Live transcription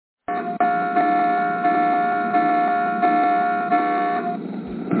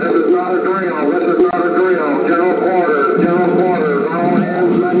is not a drill. This is not a drill. General quarters. General quarters. All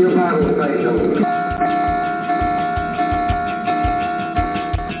hands on your battle stations.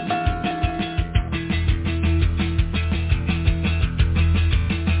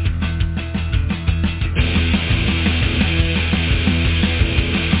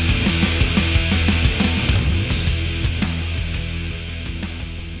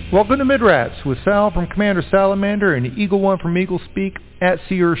 Welcome to Midrats with Sal from Commander Salamander and Eagle One from Eagle Speak at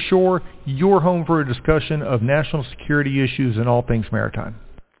Sea or Shore, your home for a discussion of national security issues and all things maritime.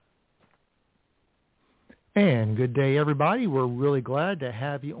 And good day, everybody. We're really glad to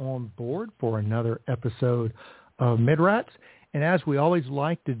have you on board for another episode of Midrats. And as we always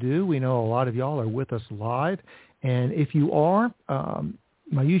like to do, we know a lot of y'all are with us live. And if you are,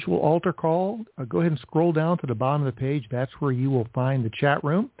 my usual altar call, go ahead and scroll down to the bottom of the page. That's where you will find the chat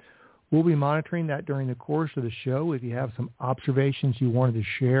room. We'll be monitoring that during the course of the show. If you have some observations you wanted to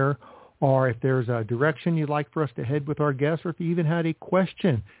share, or if there's a direction you'd like for us to head with our guests, or if you even had a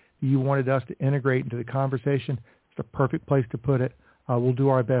question you wanted us to integrate into the conversation, it's the perfect place to put it. We'll do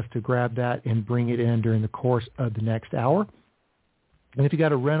our best to grab that and bring it in during the course of the next hour. And if you got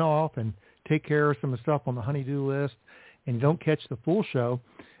to run off and take care of some of the stuff on the honey-do list and you don't catch the full show,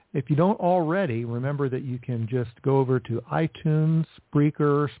 if you don't already, remember that you can just go over to iTunes,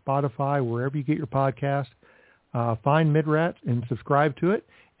 Spreaker, Spotify, wherever you get your podcast, find Midrats and subscribe to it.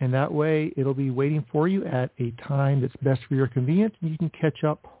 And that way it'll be waiting for you at a time that's best for your convenience, and you can catch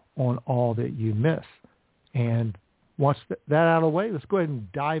up on all that you miss. And once that out of the way, let's go ahead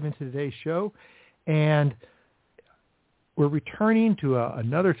and dive into today's show. And we're returning to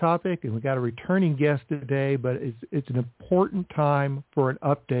another topic, and we got a returning guest today, but it's an important time for an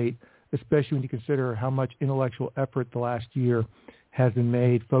update, especially when you consider how much intellectual effort the last year has been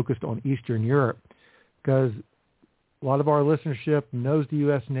made focused on Eastern Europe, because a lot of our listenership knows the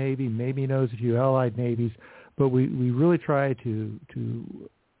U.S. Navy, maybe knows a few allied navies, but we really try to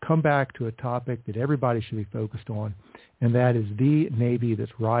come back to a topic that everybody should be focused on, and that is the Navy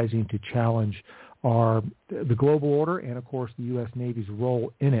that's rising to challenge the global order and, of course, the U.S. Navy's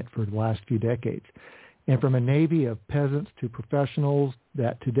role in it for the last few decades. And from a Navy of peasants to professionals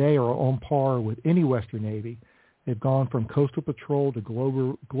that today are on par with any Western Navy, they've gone from coastal patrol to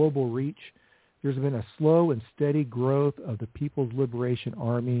global reach. There's been a slow and steady growth of the People's Liberation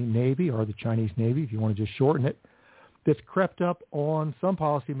Army Navy, or the Chinese Navy, if you want to just shorten it, that's crept up on some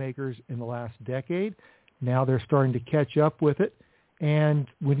policymakers in the last decade. Now they're starting to catch up with it. And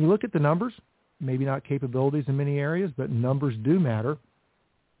when you look at the numbers, maybe not capabilities in many areas, but numbers do matter.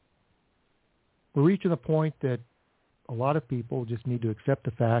 We're reaching a point that a lot of people just need to accept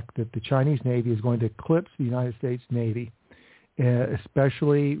the fact that the Chinese Navy is going to eclipse the United States Navy,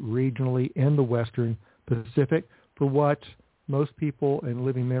 especially regionally in the Western Pacific, for what most people in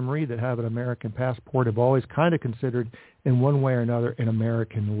living memory that have an American passport have always kind of considered in one way or another an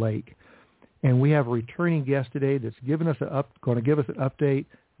American lake. And we have a returning guest today that's going to give us an update,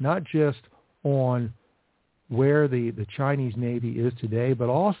 not just on where the Chinese Navy is today, but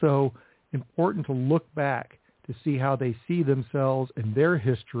also important to look back to see how they see themselves and their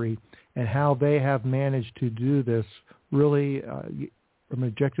history and how they have managed to do this. Really, from an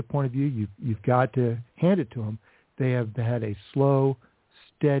objective point of view, you've got to hand it to them. They have had a slow,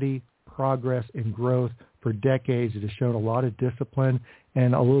 steady progress and growth for decades. It has shown a lot of discipline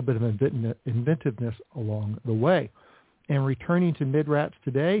and a little bit of inventiveness along the way. And returning to Midrats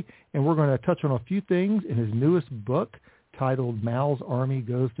today, and we're going to touch on a few things in his newest book titled Mao's Army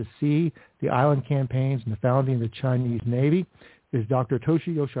Goes to Sea, the Island Campaigns and the Founding of the Chinese Navy, is Dr.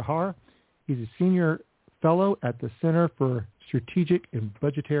 Toshi Yoshihara. He's a senior fellow at the Center for Strategic and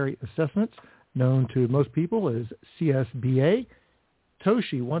Budgetary Assessments, known to most people as CSBA.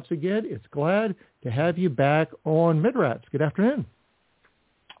 Toshi, once again, it's glad to have you back on Midrats. Good afternoon.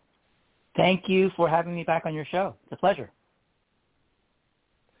 Thank you for having me back on your show. It's a pleasure.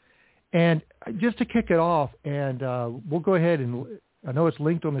 And just to kick it off, and we'll go ahead and I know it's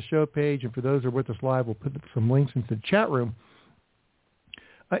linked on the show page, and for those who are with us live, we'll put some links into the chat room.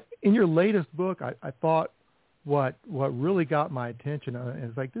 In your latest book, I thought what really got my attention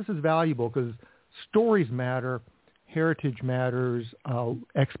is like, this is valuable because stories matter, heritage matters,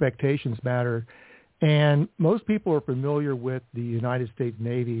 expectations matter, and most people are familiar with the United States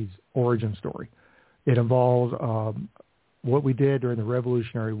Navy's origin story. It involves what we did during the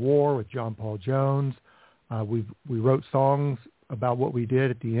Revolutionary War with John Paul Jones. We wrote songs about what we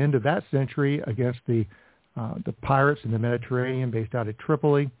did at the end of that century against the pirates in the Mediterranean based out of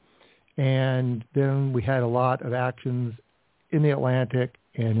Tripoli. And then we had a lot of actions in the Atlantic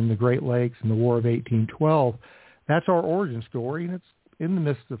and in the Great Lakes in the War of 1812. That's our origin story, and in the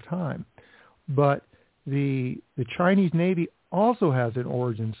midst of time. But the Chinese Navy also has an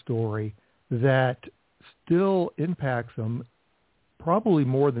origin story that still impacts them probably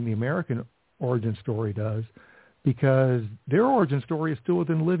more than the American origin story does, because their origin story is still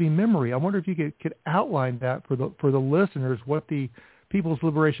within living memory. I wonder if you could outline that for the listeners, what the People's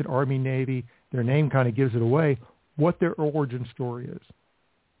Liberation Army Navy, their name kind of gives it away, what their origin story is.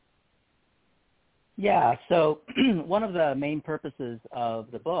 Yeah, so one of the main purposes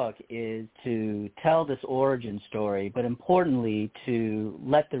of the book is to tell this origin story, but importantly to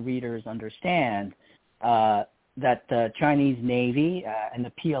let the readers understand that the Chinese Navy and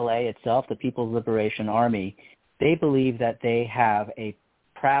the PLA itself, the People's Liberation Army, they believe that they have a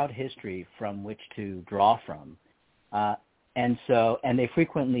proud history from which to draw from. And they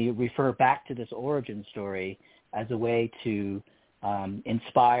frequently refer back to this origin story as a way to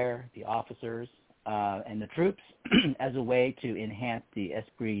inspire the officers and the troops, as a way to enhance the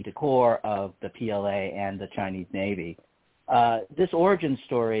esprit de corps of the PLA and the Chinese Navy. This origin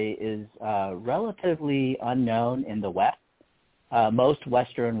story is relatively unknown in the West. Most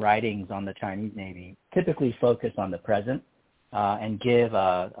Western writings on the Chinese Navy typically focus on the present and give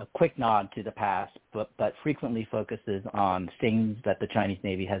a quick nod to the past, but frequently focuses on things that the Chinese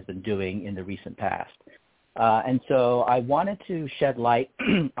Navy has been doing in the recent past. And so I wanted to shed light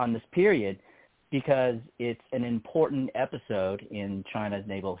on this period because it's an important episode in China's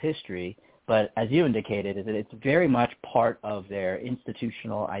naval history, but as you indicated, it's very much part of their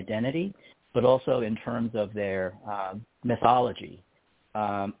institutional identity, but also in terms of their mythology.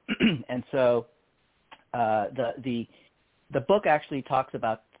 And so the book actually talks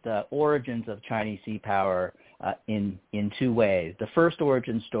about the origins of Chinese sea power in two ways. The first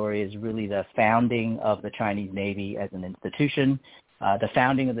origin story is really the founding of the Chinese Navy as an institution. The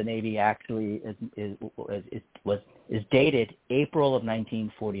founding of the Navy actually is dated April of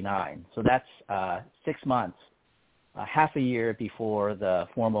 1949. So that's 6 months, half a year before the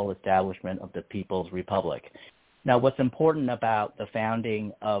formal establishment of the People's Republic. Now, what's important about the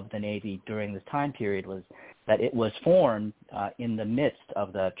founding of the Navy during this time period was that it was formed in the midst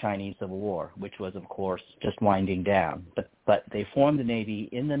of the Chinese Civil War, which was, of course, just winding down. But they formed the Navy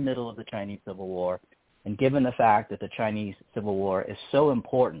in the middle of the Chinese Civil War, and given the fact that the Chinese Civil War is so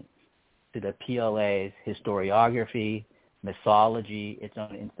important to the PLA's historiography, mythology, its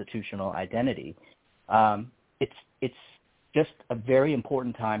own institutional identity, it's just a very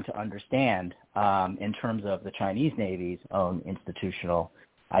important time to understand in terms of the Chinese Navy's own institutional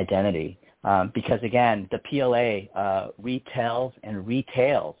identity. Because, again, the PLA retells and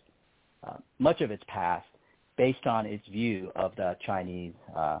retails much of its past based on its view of the Chinese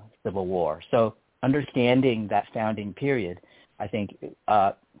Civil War. So understanding that founding period, I think,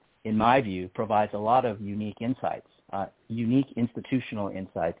 in my view, provides a lot of unique insights, unique institutional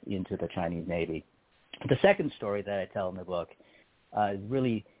insights into the Chinese Navy. The second story that I tell in the book is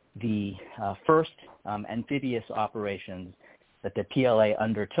really the first amphibious operations that the PLA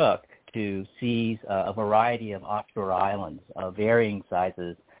undertook to seize a variety of offshore islands of varying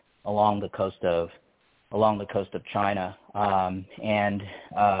sizes along the coast of China, and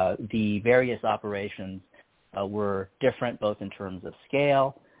the various operations were different both in terms of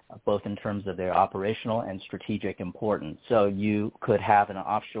scale, both in terms of their operational and strategic importance. So you could have an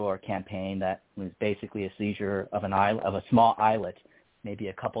offshore campaign that was basically a seizure of a small islet, maybe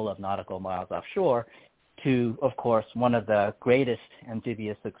a couple of nautical miles offshore, to, of course, one of the greatest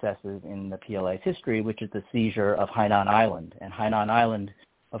amphibious successes in the PLA's history, which is the seizure of Hainan Island. And Hainan Island,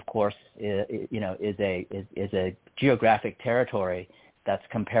 of course, is a geographic territory that's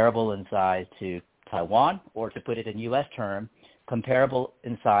comparable in size to Taiwan, or to put it in U.S. term, comparable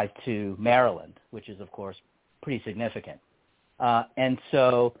in size to Maryland, which is, of course, pretty significant. And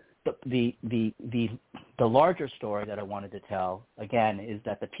so the larger story that I wanted to tell, again, is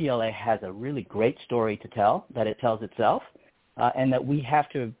that the PLA has a really great story to tell, that it tells itself, and that we have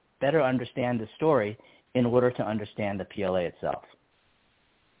to better understand the story in order to understand the PLA itself.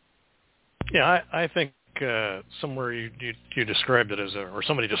 Yeah, I think somewhere you described it as or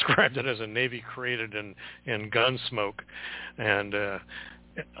somebody described it as a Navy created in Gunsmoke, and a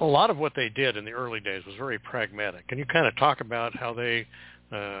lot of what they did in the early days was very pragmatic. Can you kind of talk about how they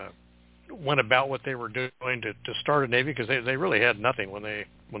went about what they were doing to start a Navy? Because they really had nothing when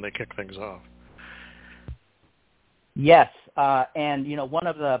they kicked things off. Yes, and one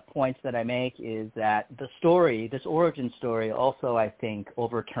of the points that I make is that this origin story, also I think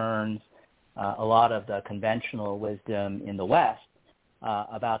overturns a lot of the conventional wisdom in the West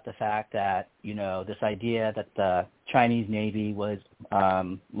about the fact that this idea that the Chinese Navy was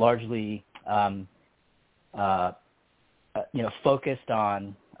largely focused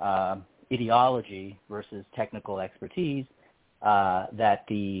on ideology versus technical expertise, that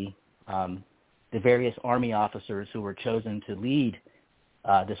the various Army officers who were chosen to lead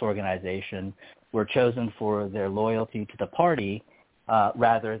this organization were chosen for their loyalty to the party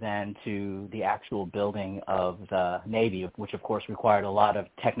rather than to the actual building of the Navy, which of course required a lot of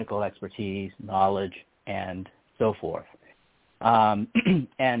technical expertise, knowledge, and so forth.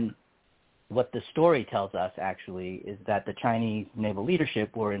 And what the story tells us actually is that the Chinese naval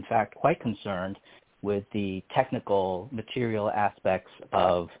leadership were in fact quite concerned with the technical material aspects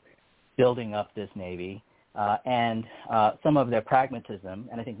of building up this Navy and some of their pragmatism,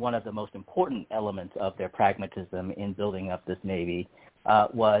 and I think one of the most important elements of their pragmatism in building up this Navy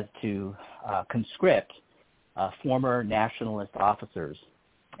was to conscript former nationalist officers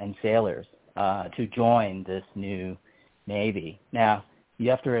and sailors to join this new Navy. Now, you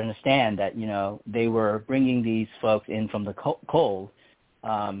have to understand that, they were bringing these folks in from the cold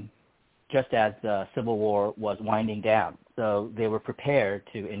just as the Civil War was winding down. So they were prepared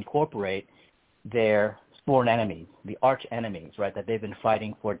to incorporate their sworn enemies, the arch enemies, right, that they've been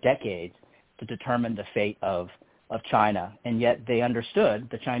fighting for decades to determine the fate of China. And yet they understood,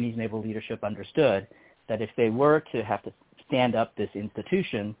 the Chinese naval leadership understood, that if they were to have to stand up this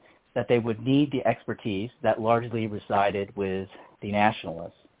institution, that they would need the expertise that largely resided with the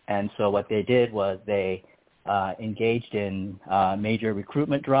nationalists. And so what they did was they engaged in major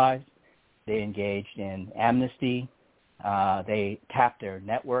recruitment drives. They engaged in amnesty. They tapped their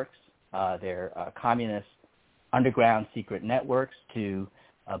networks, their communist underground secret networks, to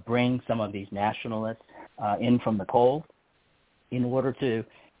bring some of these nationalists in from the cold in order to,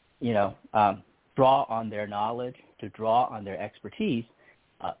 draw on their knowledge, to draw on their expertise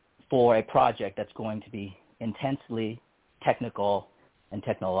for a project that's going to be intensely technical and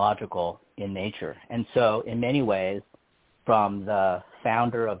technological in nature. And so in many ways, from the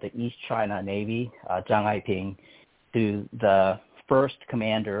founder of the East China Navy, Zhang Haiping, to the first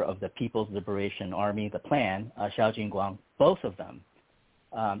commander of the People's Liberation Army, the Plan, Xiao Jingguang, both of them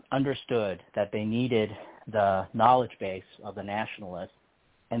understood that they needed the knowledge base of the nationalists,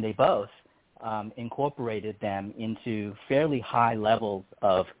 and they both incorporated them into fairly high levels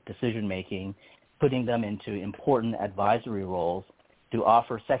of decision-making, putting them into important advisory roles to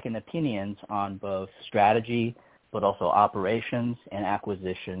offer second opinions on both strategy, but also operations and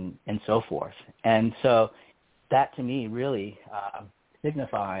acquisition and so forth. And so that to me really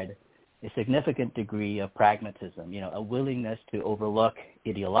signified a significant degree of pragmatism, a willingness to overlook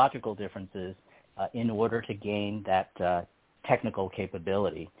ideological differences in order to gain that technical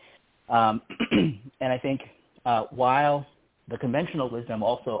capability. And I think while the conventional wisdom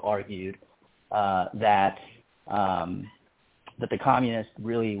also argued that the communists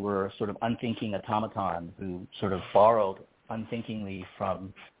really were sort of unthinking automatons who sort of borrowed unthinkingly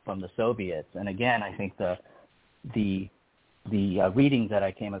from the Soviets. And again, I think the readings that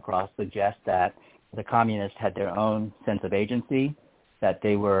I came across suggest that the communists had their own sense of agency, that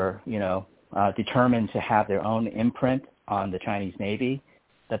they were, determined to have their own imprint on the Chinese Navy,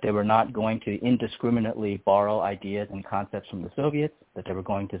 that they were not going to indiscriminately borrow ideas and concepts from the Soviets, that they were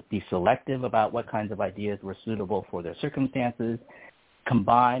going to be selective about what kinds of ideas were suitable for their circumstances,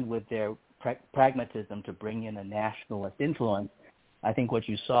 combined with their pragmatism to bring in a nationalist influence. I think what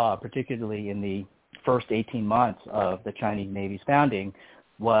you saw, particularly in the first 18 months of the Chinese Navy's founding,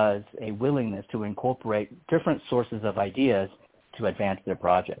 was a willingness to incorporate different sources of ideas to advance their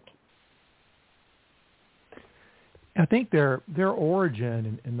project. I think their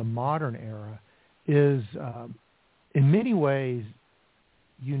origin in the modern era is in many ways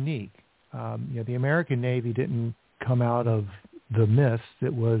unique. The American Navy didn't come out of the mist.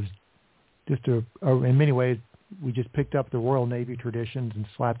 It was just in many ways, we just picked up the Royal Navy traditions and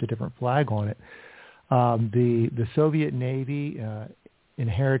slapped a different flag on it. The Soviet Navy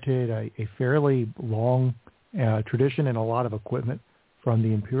inherited a fairly long tradition and a lot of equipment from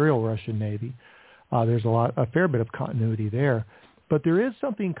the Imperial Russian Navy. There's a fair bit of continuity there, but there is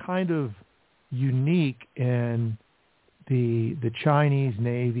something kind of unique in the Chinese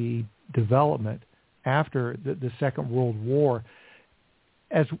Navy development after the Second World War.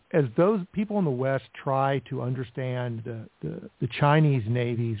 As those people in the West try to understand the Chinese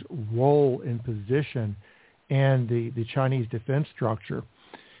Navy's role and position and the Chinese defense structure,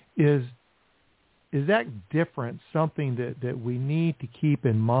 is that difference something that we need to keep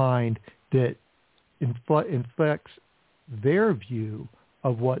in mind that inflects their view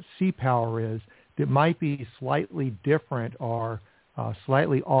of what sea power is, that might be slightly different or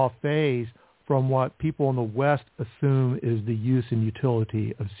slightly off phase from what people in the West assume is the use and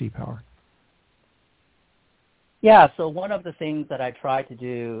utility of sea power? Yeah, so one of the things that I tried to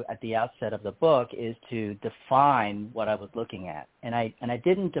do at the outset of the book is to define what I was looking at, and I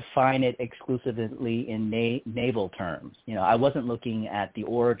didn't define it exclusively in naval terms. I wasn't looking at the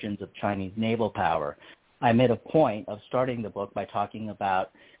origins of Chinese naval power. I made a point of starting the book by talking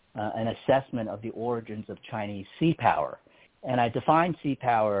about an assessment of the origins of Chinese sea power, and I defined sea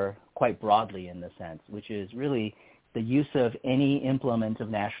power quite broadly in the sense, which is really the use of any implement of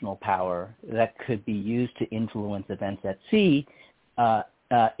national power that could be used to influence events at sea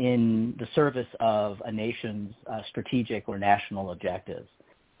in the service of a nation's strategic or national objectives.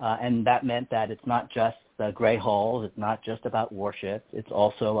 And that meant that it's not just the gray hulls, it's not just about warships, it's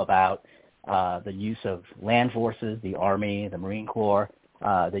also about the use of land forces, the Army, the Marine Corps,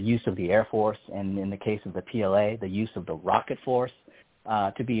 the use of the Air Force, and in the case of the PLA, the use of the rocket force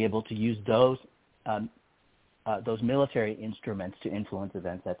to be able to use those military instruments to influence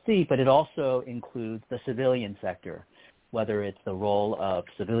events at sea, but it also includes the civilian sector, whether it's the role of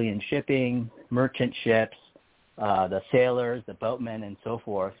civilian shipping, merchant ships, the sailors, the boatmen, and so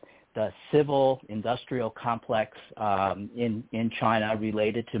forth, the civil industrial complex in China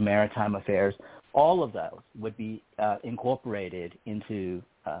related to maritime affairs. All of those would be incorporated into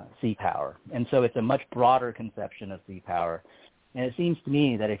sea power. And so it's a much broader conception of sea power. And it seems to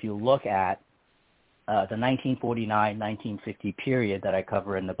me that if you look at the 1949-1950 period that I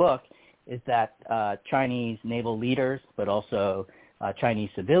cover in the book, is that Chinese naval leaders, but also Chinese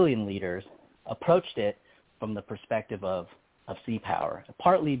civilian leaders, approached it from the perspective of sea power,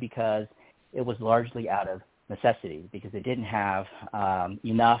 partly because it was largely out of necessity, because they didn't have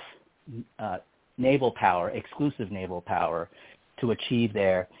enough naval power, exclusive naval power, to achieve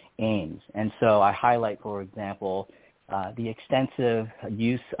their aims. And so I highlight, for example, the extensive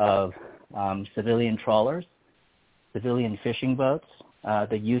use of civilian trawlers, civilian fishing boats,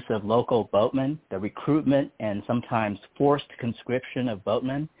 the use of local boatmen, the recruitment and sometimes forced conscription of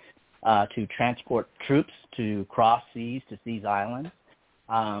boatmen to transport troops to cross seas to seize islands,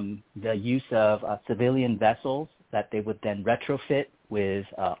 the use of civilian vessels that they would then retrofit with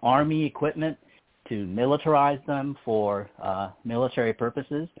Army equipment to militarize them for military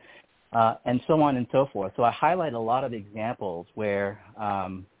purposes, and so on and so forth. So I highlight a lot of examples where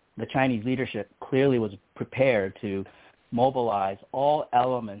the Chinese leadership clearly was prepared to mobilize all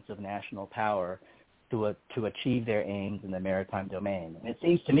elements of national power to achieve their aims in the maritime domain. And it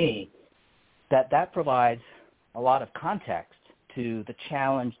seems to me that that provides a lot of context to the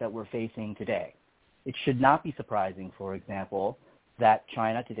challenge that we're facing today. It should not be surprising, for example, that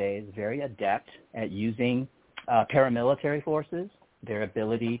China today is very adept at using paramilitary forces, their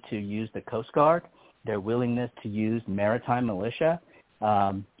ability to use the Coast Guard, their willingness to use maritime militia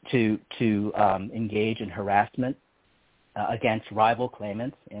to engage in harassment against rival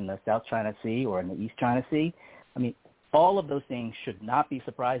claimants in the South China Sea or in the East China Sea. I mean, all of those things should not be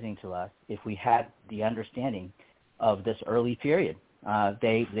surprising to us if we had the understanding of this early period.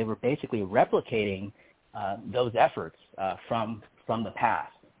 They were basically replicating those efforts from the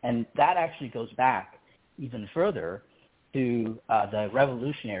past. And that actually goes back even further to the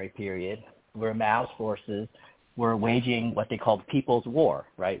revolutionary period where Mao's forces were waging what they called People's War,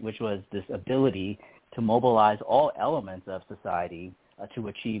 right, which was this ability to mobilize all elements of society to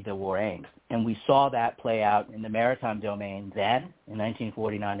achieve the war aims. And we saw that play out in the maritime domain then, in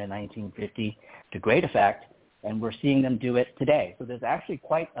 1949 and 1950, to great effect, and we're seeing them do it today. So there's actually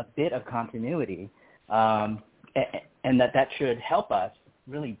quite a bit of continuity, and that should help us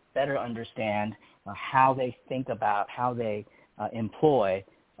really better understand how they think about, how they employ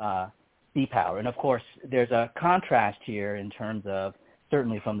sea power. And of course, there's a contrast here in terms of,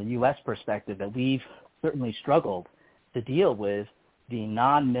 certainly from the U.S. perspective, that we've certainly struggled to deal with the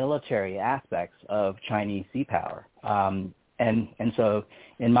non-military aspects of Chinese sea power. And so,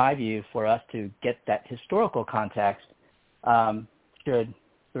 in my view, for us to get that historical context should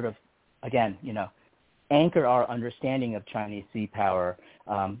sort of, again, anchor our understanding of Chinese sea power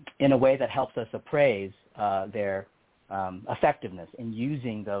in a way that helps us appraise their effectiveness in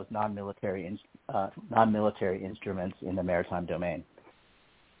using those non-military instruments in the maritime domain.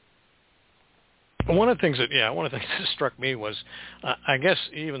 One of the things that struck me was, I guess,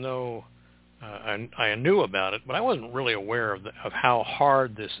 even though I knew about it, but I wasn't really aware of how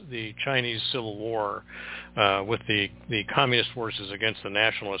hard the Chinese Civil War with the communist forces against the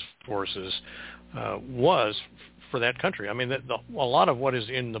nationalist forces was for that country. I mean, a lot of what is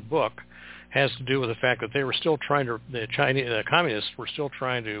in the book has to do with the fact that they were still trying to, the communists were still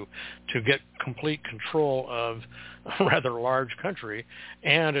trying to get complete control of a rather large country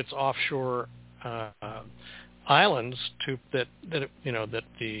and its offshore islands that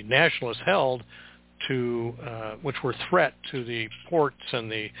the nationalists held which were threat to the ports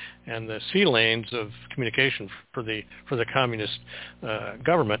and the sea lanes of communication for the communist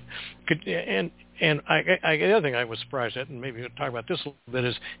government. And the other thing I was surprised at, and maybe we'll talk about this a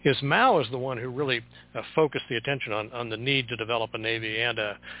little bit, is Mao is the one who really focused the attention on the need to develop a navy and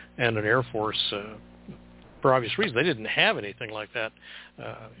an air force. For obvious reasons, they didn't have anything like that,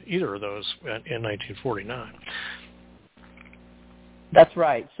 either of those, in 1949. That's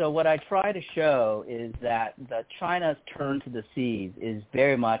right. So what I try to show is that China's turn to the seas is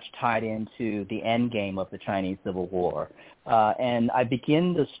very much tied into the end game of the Chinese Civil War. And I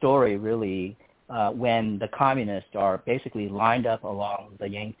begin the story really when the communists are basically lined up along the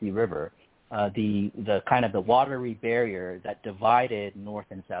Yangtze River, the kind of the watery barrier that divided North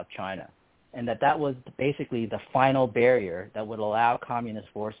and South China. And that was basically the final barrier that would allow communist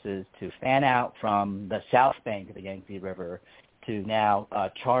forces to fan out from the south bank of the Yangtze River to now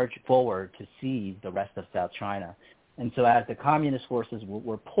charge forward to seize the rest of South China. And so as the communist forces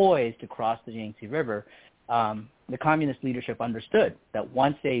were poised to cross the Yangtze River, the communist leadership understood that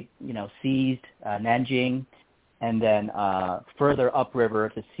once they, seized Nanjing and then further upriver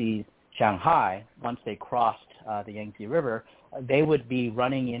to seize Shanghai, once they crossed the Yangtze River, they would be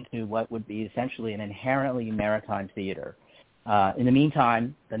running into what would be essentially an inherently maritime theater. In the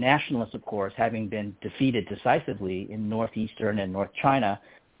meantime, the nationalists, of course, having been defeated decisively in northeastern and North China,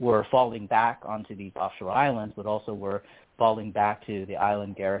 were falling back onto these offshore islands, but also were falling back to the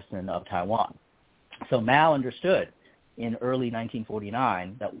island garrison of Taiwan. So Mao understood in early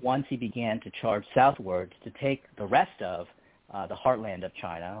 1949 that once he began to charge southwards to take the rest of the heartland of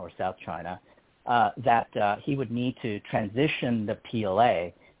China, or South China, that he would need to transition the PLA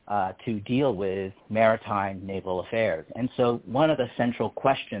to deal with maritime naval affairs. And so one of the central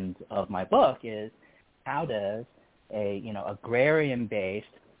questions of my book is, how does a agrarian-based,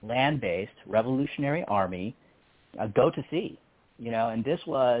 land-based revolutionary army go to sea? And this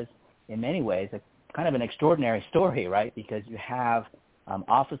was, in many ways, a kind of an extraordinary story, right? Because you have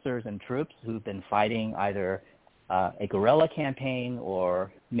officers and troops who've been fighting either a guerrilla campaign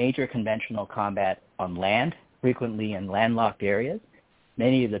or major conventional combat on land, frequently in landlocked areas.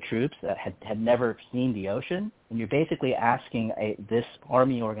 Many of the troops had never seen the ocean, and you're basically asking this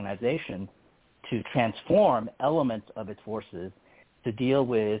army organization to transform elements of its forces to deal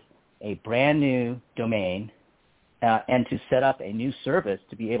with a brand new domain and to set up a new service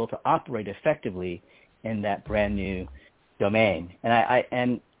to be able to operate effectively in that brand new domain.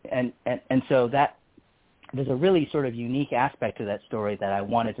 And so that there's a really sort of unique aspect to that story that I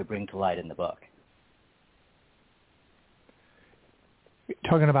wanted to bring to light in the book.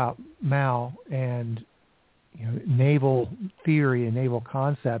 Talking about Mao and naval theory and naval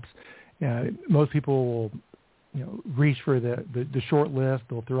concepts, most people will reach for the short list.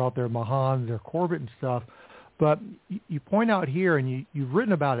 They'll throw out their Mahans, their Corbett and stuff. But you point out here, and you've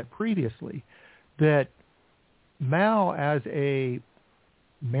written about it previously, that Mao as a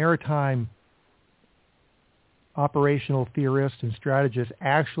maritime operational theorist and strategist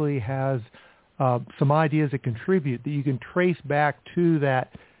actually has some ideas that contribute that you can trace back to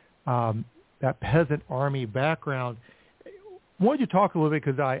that peasant army background. I wanted you to talk a little bit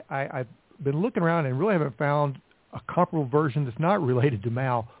because I've been looking around and really haven't found a comparable version that's not related to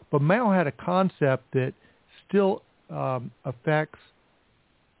Mao. But Mao had a concept that still affects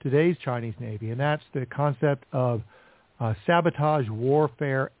today's Chinese Navy, and that's the concept of sabotage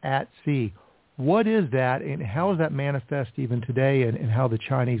warfare at sea. What is that, and how does that manifest even today, and how the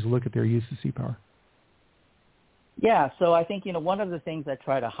Chinese look at their use of sea power? Yeah, so I think, one of the things I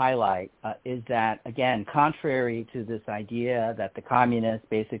try to highlight is that, again, contrary to this idea that the communists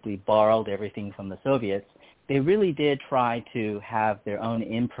basically borrowed everything from the Soviets, they really did try to have their own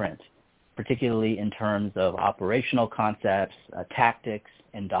imprint, particularly in terms of operational concepts, tactics,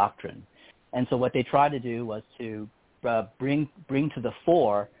 and doctrine. And so what they tried to do was to bring to the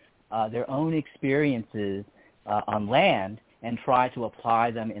fore their own experiences on land and try to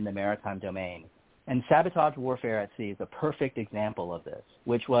apply them in the maritime domain. And sabotage warfare at sea is a perfect example of this,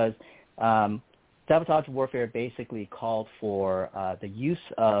 which was sabotage warfare basically called for the use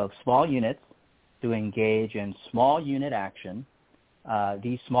of small units to engage in small unit action.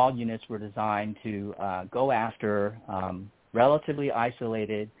 These small units were designed to go after relatively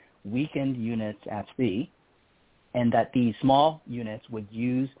isolated, weakened units at sea, and that these small units would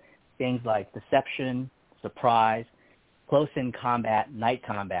use things like deception, surprise, close-in combat, night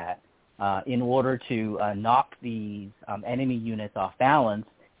combat, in order to knock these enemy units off balance.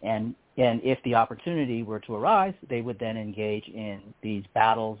 And if the opportunity were to arise, they would then engage in these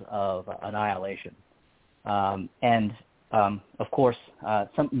battles of annihilation. And of course,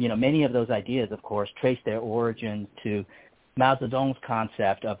 many of those ideas, of course, trace their origins to Mao Zedong's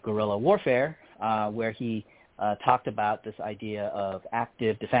concept of guerrilla warfare, where he talked about this idea of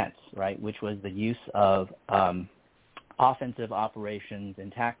active defense, right, which was the use of offensive operations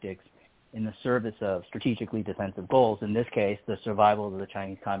and tactics in the service of strategically defensive goals, in this case, the survival of the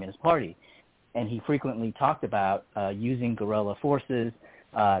Chinese Communist Party. And he frequently talked about using guerrilla forces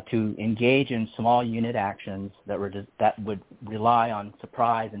to engage in small unit actions that would rely on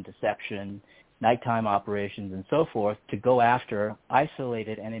surprise and deception, nighttime operations, and so forth, to go after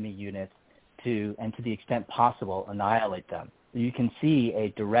isolated enemy units and to the extent possible, annihilate them. You can see a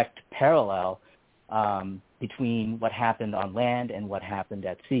direct parallel between what happened on land and what happened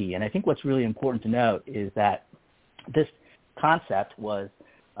at sea. And I think what's really important to note is that this concept was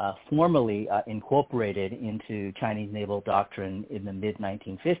formally incorporated into Chinese naval doctrine in the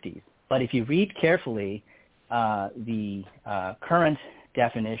mid-1950s. But if you read carefully the current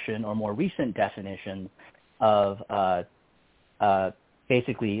definition or more recent definition of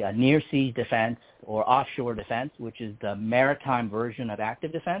basically a near-sea defense or offshore defense, which is the maritime version of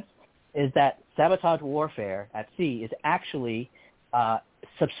active defense, is that sabotage warfare at sea is actually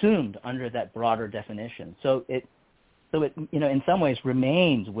subsumed under that broader definition. So it in some ways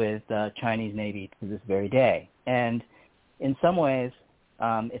remains with the Chinese Navy to this very day. And in some ways,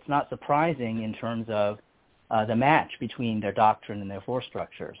 it's not surprising in terms of the match between their doctrine and their force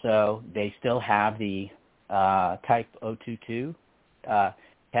structure. So they still have the Type 022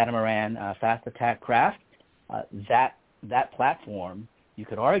 catamaran fast attack craft. That platform, you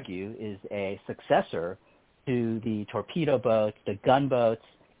could argue, is a successor to the torpedo boats, the gunboats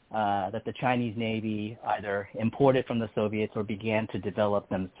that the Chinese Navy either imported from the Soviets or began to develop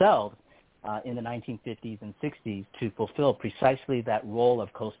themselves in the 1950s and 60s to fulfill precisely that role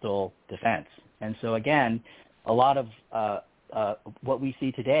of coastal defense. And so again, a lot of what we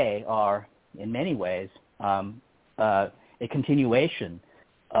see today are, in many ways, a continuation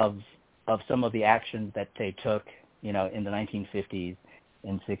of some of the actions that they took, in the 1950s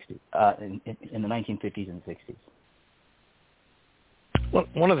and 60s, in the 1950s and 60s. Well,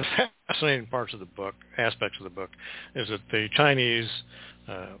 one of the fascinating aspects of the book, is that the Chinese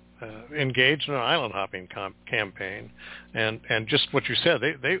engaged in an island hopping campaign, and just what you said,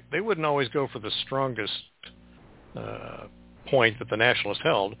 they wouldn't always go for the strongest point that the nationalists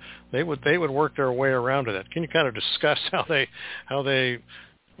held. They would work their way around to that. Can you kind of discuss how they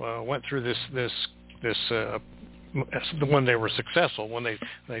went through this when they were successful, when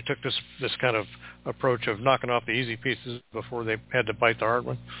they took this kind of approach of knocking off the easy pieces before they had to bite the hard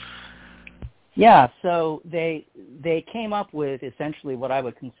one? Yeah, so they came up with essentially what I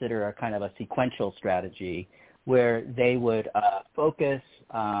would consider a kind of a sequential strategy, where they would focus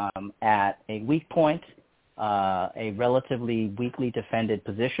at a weak point, a relatively weakly defended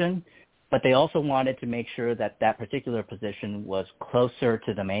position, but they also wanted to make sure that that particular position was closer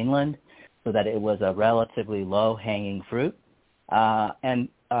to the mainland, so that it was a relatively low-hanging fruit. And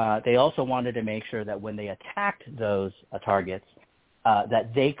they also wanted to make sure that when they attacked those targets,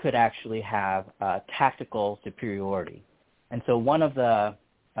 that they could actually have tactical superiority. And so one of the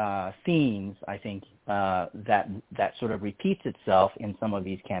themes, I think, that sort of repeats itself in some of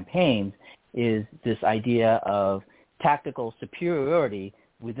these campaigns is this idea of tactical superiority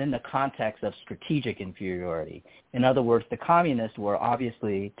within the context of strategic inferiority. In other words, the communists were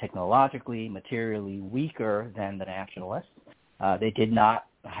obviously technologically, materially weaker than the nationalists. They did not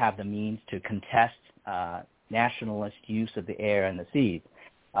have the means to contest nationalist use of the air and the seas.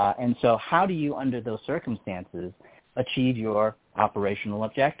 And so how do you, under those circumstances, achieve your operational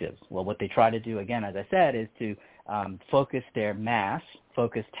objectives? Well, what they try to do, again, as I said, is to focus their mass,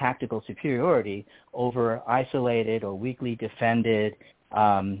 focus tactical superiority over isolated or weakly defended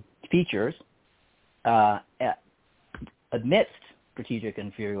features amidst strategic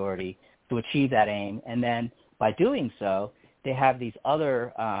inferiority to achieve that aim. And then by doing so, they have these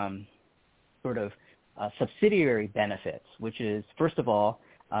other subsidiary benefits, which is, first of all,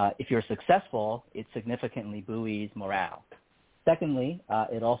 if you're successful, it significantly buoys morale. Secondly,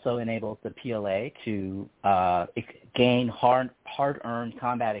 it also enables the PLA to gain hard-earned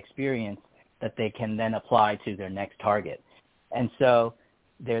combat experience that they can then apply to their next target. And so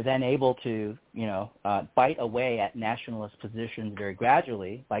they're then able to, bite away at nationalist positions very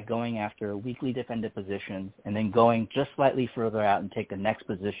gradually by going after weakly defended positions and then going just slightly further out and take the next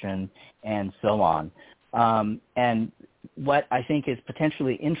position and so on. And what I think is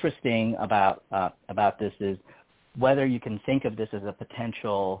potentially interesting about this is whether you can think of this as a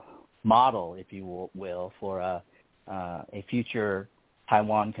potential model, if you will, for a future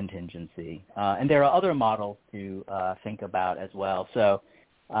Taiwan contingency. And there are other models to think about as well. So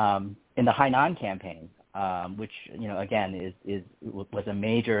in the Hainan campaign, which, again, was a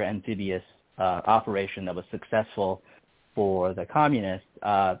major amphibious operation that was successful for the communists,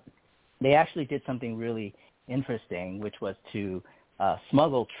 they actually did something really interesting, which was to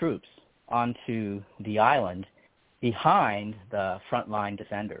smuggle troops onto the island behind the frontline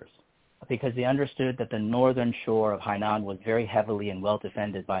defenders, because they understood that the northern shore of Hainan was very heavily and well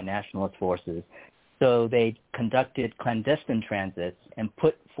defended by nationalist forces. So they conducted clandestine transits and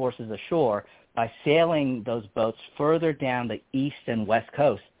put forces ashore by sailing those boats further down the east and west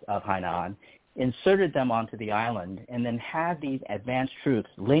coasts of Hainan, inserted them onto the island, and then had these advanced troops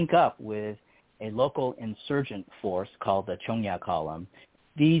link up with a local insurgent force called the Chongya Column.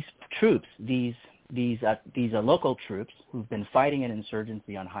 These troops, these local troops who've been fighting an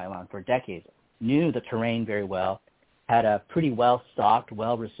insurgency on Hainan for decades, knew the terrain very well, had a pretty well-stocked,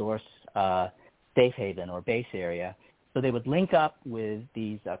 well-resourced safe haven or base area. So they would link up with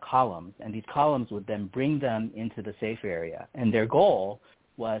these columns, and these columns would then bring them into the safe area. And their goal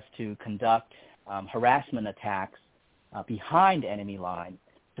was to conduct harassment attacks behind enemy lines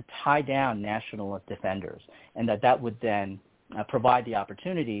to tie down nationalist defenders, and that would then provide the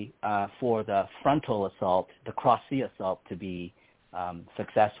opportunity for the frontal assault, the cross-sea assault, to be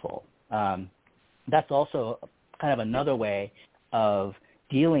successful. That's also kind of another way of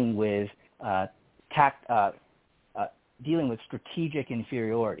dealing with dealing with strategic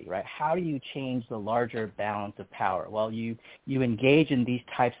inferiority, right? How do you change the larger balance of power? Well, you engage in these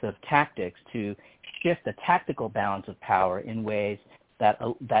types of tactics to shift the tactical balance of power in ways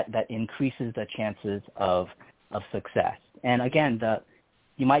that increases the chances of success. And again,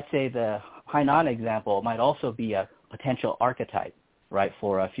 you might say the Hainan example might also be a potential archetype, right,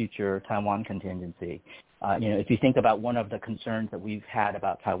 for a future Taiwan contingency. If you think about one of the concerns that we've had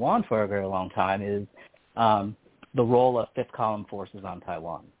about Taiwan for a very long time is the role of fifth column forces on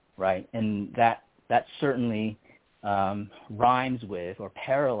Taiwan, right? And that certainly rhymes with or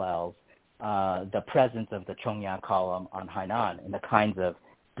parallels the presence of the Chongya Column on Hainan and the kinds of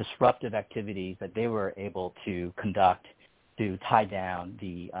disruptive activities that they were able to conduct to tie down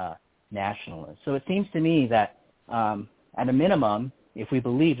the nationalists. So it seems to me that at a minimum, if we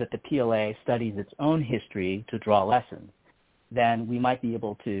believe that the PLA studies its own history to draw lessons, then we might be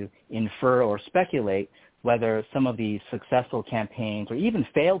able to infer or speculate whether some of these successful campaigns or even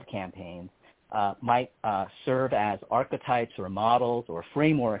failed campaigns might serve as archetypes or models or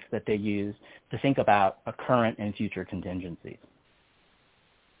frameworks that they use to think about a current and future contingencies.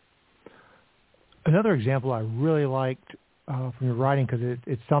 Another example I really liked from your writing, because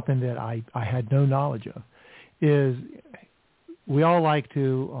it's something that I had no knowledge of, is we all like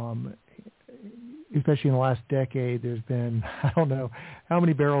to, especially in the last decade, there's been, I don't know how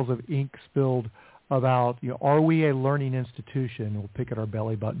many barrels of ink spilled about, are we a learning institution? We'll pick at our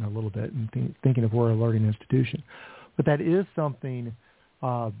belly button a little bit and thinking if we're a learning institution. But that is something,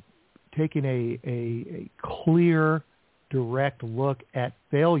 taking a clear, direct look at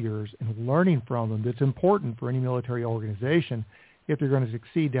failures and learning from them, that's important for any military organization if they're going to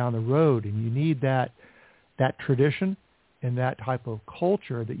succeed down the road. And you need that tradition and that type of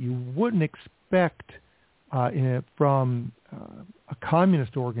culture that you wouldn't expect from a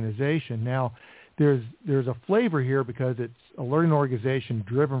communist organization. Now, there's a flavor here because it's a learning organization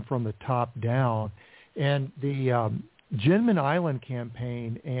driven from the top down. And the Jinmen Island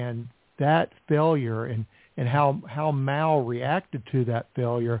campaign and that failure and how Mao reacted to that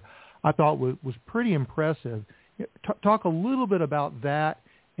failure, I thought was pretty impressive. Talk a little bit about that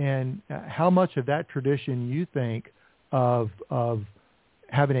and how much of that tradition you think of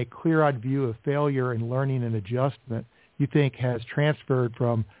having a clear-eyed view of failure and learning and adjustment you think has transferred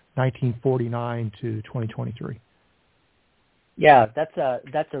from 1949 to 2023? Yeah, that's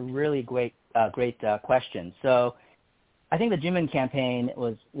a really great question. So I think the Jinmen campaign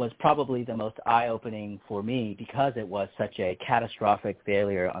was probably the most eye-opening for me because it was such a catastrophic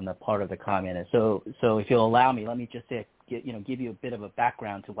failure on the part of the communists. So if you'll allow me, let me just give you a bit of a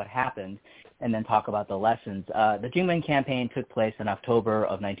background to what happened and then talk about the lessons. The Jinmen campaign took place in October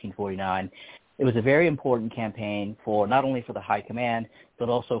of 1949. It was a very important campaign for not only for the high command, but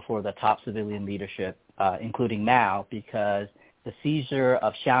also for the top civilian leadership, including Mao, because the seizure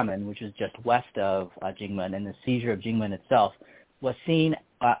of Xiamen, which is just west of Jinmen, and the seizure of Jinmen itself was seen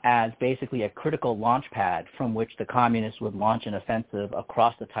as basically a critical launch pad from which the communists would launch an offensive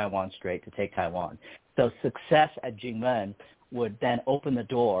across the Taiwan Strait to take Taiwan. So success at Jinmen would then open the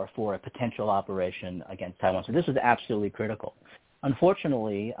door for a potential operation against Taiwan. So this was absolutely critical.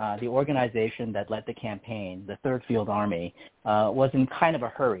 Unfortunately, the organization that led the campaign, the Third Field Army, was in kind of a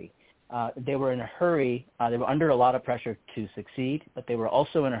hurry. They were in a hurry. They were under a lot of pressure to succeed, but they were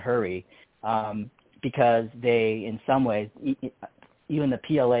also in a hurry because they, in some ways, even the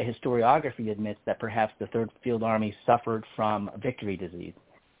PLA historiography admits that perhaps the Third Field Army suffered from victory disease.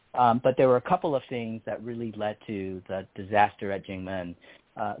 But there were a couple of things that really led to the disaster at Jingmen.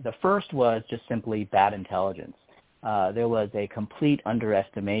 The first was just simply bad intelligence. There was a complete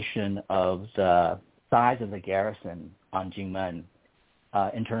underestimation of the size of the garrison on Jingmen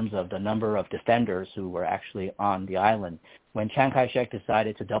in terms of the number of defenders who were actually on the island. When Chiang Kai-shek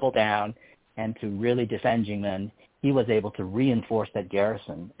decided to double down and to really defend Jingmen, he was able to reinforce that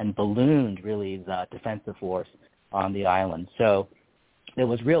garrison and ballooned really the defensive force on the island. So there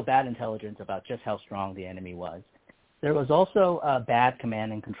was real bad intelligence about just how strong the enemy was. There was also bad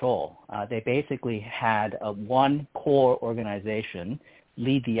command and control. They basically had one core organization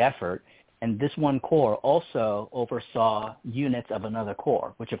lead the effort, and this one corps also oversaw units of another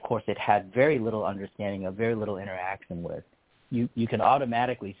corps, which of course it had very little understanding of, very little interaction with. You can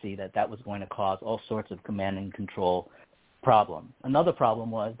automatically see that that was going to cause all sorts of command and control problem. Another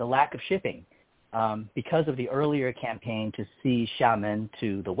problem was the lack of shipping. Because of the earlier campaign to seize Xiamen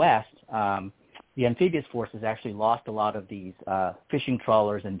to the west, the amphibious forces actually lost a lot of these fishing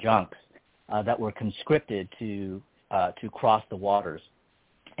trawlers and junks that were conscripted to cross the waters.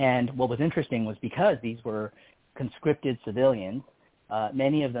 And what was interesting was because these were conscripted civilians,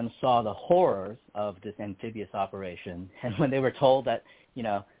 many of them saw the horrors of this amphibious operation. And when they were told that,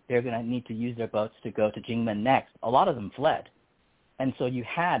 they're going to need to use their boats to go to Jingmen next, a lot of them fled. And so you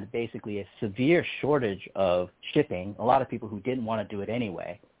had basically a severe shortage of shipping, a lot of people who didn't want to do it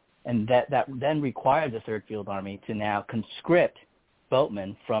anyway. And that then required the Third Field Army to now conscript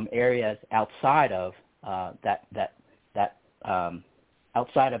boatmen from areas outside of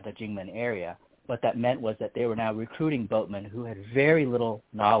outside of the Jingmen area. What that meant was that they were now recruiting boatmen who had very little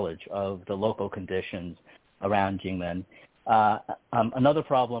knowledge of the local conditions around Jingmen. Another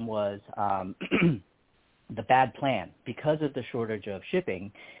problem was the bad plan. Because of the shortage of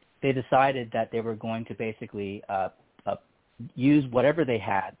shipping, they decided that they were going to basically use whatever they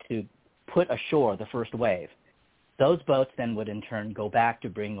had to put ashore the first wave. Those boats then would in turn go back to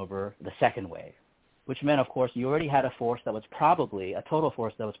bring over the second wave, which meant, of course, you already had a force that was probably, a total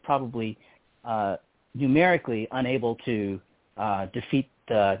force that was probably numerically unable to defeat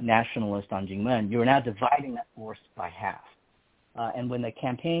the nationalists on Jingmen. You were now dividing that force by half. And when the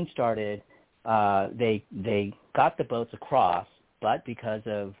campaign started, they got the boats across, but because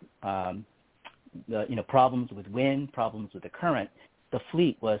of the problems with wind, problems with the current, the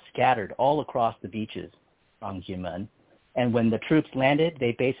fleet was scattered all across the beaches on Jingmen. And when the troops landed,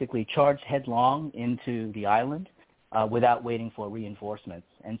 they basically charged headlong into the island without waiting for reinforcements.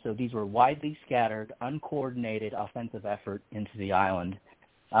 And so these were widely scattered, uncoordinated offensive effort into the island.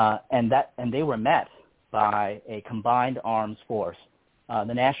 And they were met by a combined arms force.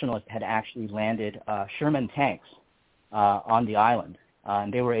 The Nationalists had actually landed Sherman tanks on the island.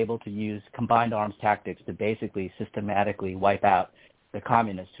 And they were able to use combined arms tactics to basically systematically wipe out the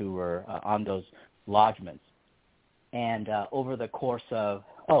communists who were on those lodgements. And over the course of,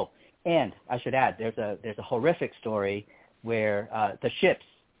 and I should add, there's a horrific story where the ships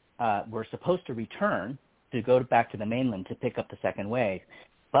were supposed to return to go back to the mainland to pick up the second wave.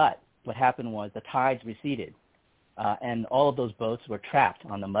 But what happened was the tides receded, and all of those boats were trapped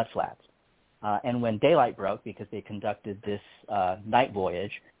on the mudflats. And when daylight broke, because they conducted this night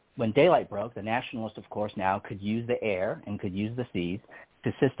voyage, when daylight broke, the Nationalists, of course, now could use the air and could use the seas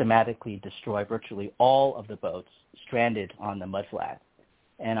to systematically destroy virtually all of the boats stranded on the mudflats.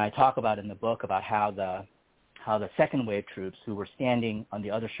 And I talk about in the book about how the second wave troops who were standing on the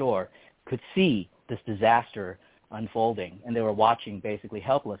other shore could see this disaster unfolding, and they were watching basically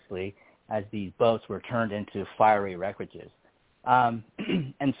helplessly as these boats were turned into fiery wreckages.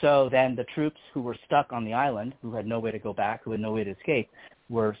 And so then the troops who were stuck on the island, who had no way to go back, who had no way to escape,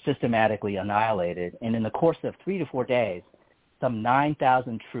 were systematically annihilated. And in the course of 3 to 4 days, some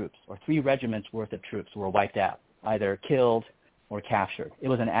 9,000 troops, or 3 regiments worth of troops, were wiped out, either killed or captured. It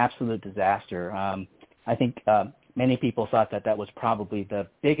was an absolute disaster. I think many people thought that was probably the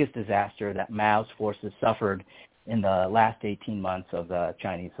biggest disaster that Mao's forces suffered in the last 18 months of the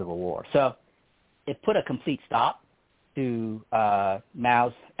Chinese Civil War. So it put a complete stop to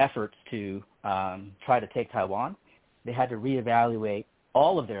Mao's efforts to try to take Taiwan. They had to reevaluate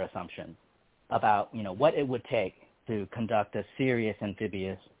all of their assumptions about what it would take to conduct a serious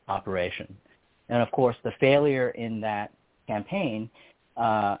amphibious operation. And of course, the failure in that campaign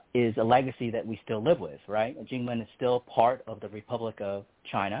is a legacy that we still live with, right? Jingmen is still part of the Republic of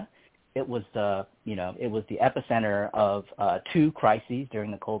China. It was the epicenter of two crises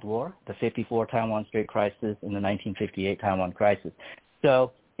during the Cold War, the 54 Taiwan Strait crisis and the 1958 Taiwan crisis.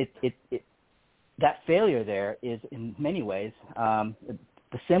 So that failure there is in many ways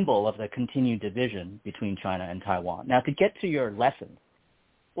the symbol of the continued division between China and Taiwan. Now, to get to your lessons,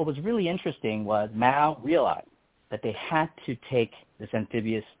 what was really interesting was Mao realized that they had to take this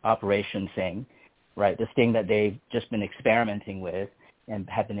amphibious operation thing, right, this thing that they've just been experimenting with and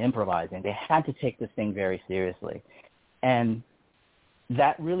have been improvising. They had to take this thing very seriously. And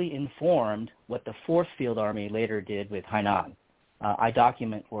that really informed what the Fourth Field Army later did with Hainan. I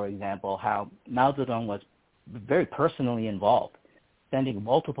document, for example, how Mao Zedong was very personally involved, sending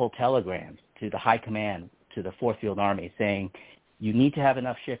multiple telegrams to the high command, to the Fourth Field Army, saying, you need to have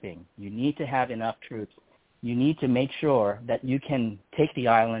enough shipping, you need to have enough troops, you need to make sure that you can take the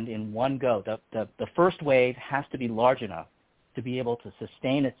island in one go. The first wave has to be large enough to be able to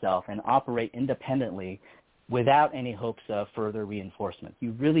sustain itself and operate independently without any hopes of further reinforcement.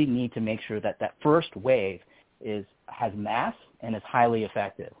 You really need to make sure that that first wave has mass and is highly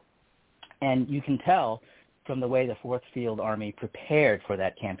effective. And you can tell from the way the Fourth Field Army prepared for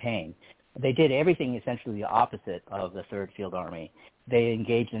that campaign. They did everything essentially the opposite of the Third Field Army. They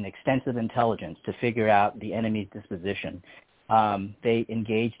engaged in extensive intelligence to figure out the enemy's disposition. They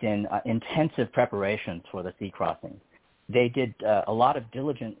engaged in intensive preparations for the sea crossing. They did a lot of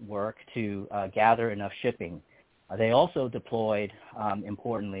diligent work to gather enough shipping. They also deployed,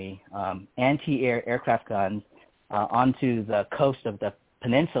 importantly, anti-air aircraft guns onto the coast of the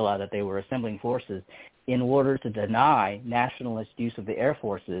peninsula that they were assembling forces in order to deny nationalist use of the air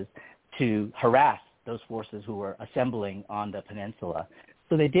forces to harass those forces who were assembling on the peninsula.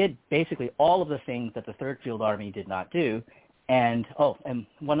 So they did basically all of the things that the Third Field Army did not do. And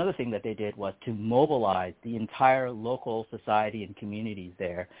one other thing that they did was to mobilize the entire local society and communities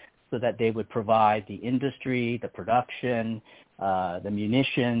there so that they would provide the industry, the production, the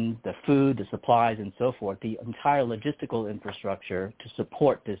munitions, the food, the supplies, and so forth, the entire logistical infrastructure to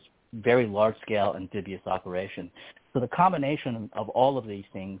support this very large-scale amphibious operation. So the combination of all of these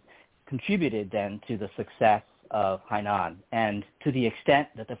things contributed then to the success of Hainan. And to the extent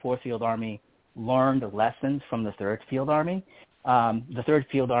that the Fourth Field Army learned lessons from the Third Field Army, the Third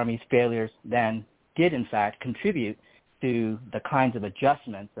Field Army's failures then did in fact contribute to the kinds of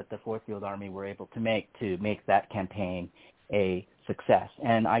adjustments that the Fourth Field Army were able to make that campaign a success.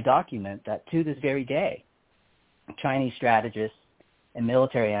 And I document that to this very day, Chinese strategists and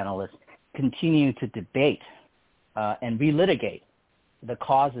military analysts continue to debate and relitigate the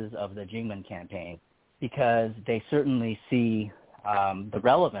causes of the Jingmen campaign because they certainly see the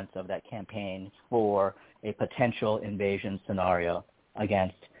relevance of that campaign for a potential invasion scenario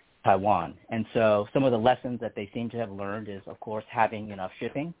against Taiwan. And so some of the lessons that they seem to have learned is, of course, having enough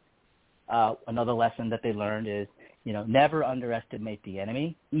shipping. Another lesson that they learned is, never underestimate the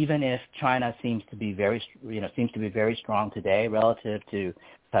enemy, even if China seems to be very strong today relative to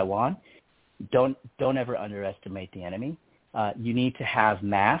Taiwan. Don't ever underestimate the enemy. You need to have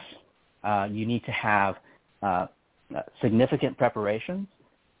mass. You need to have significant preparations,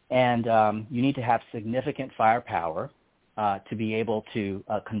 and you need to have significant firepower to be able to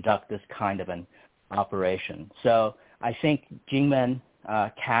conduct this kind of an operation. So I think Jingmen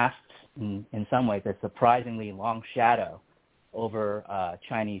casts, in some ways, a surprisingly long shadow over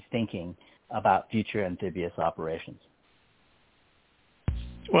Chinese thinking about future amphibious operations.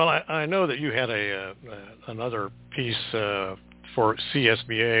 Well, I know that you had another piece for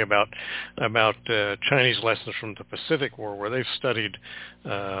CSBA about Chinese lessons from the Pacific War, where they've studied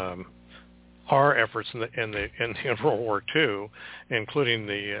our efforts in World War II, including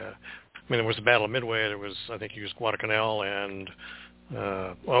there was the Battle of Midway. There was, I think, you used Guadalcanal, and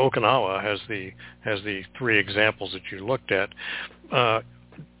Okinawa has the three examples that you looked at. And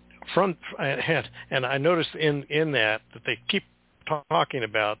I noticed in that they keep talking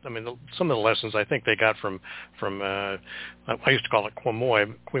about, some of the lessons I think they got from I used to call it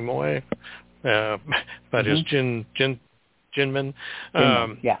Quemoy, but is Jinmen.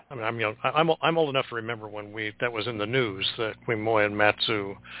 Yeah. I'm old enough to remember when that was in the news, the Quemoy and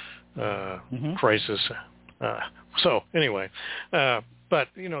Matsu crisis. So anyway, but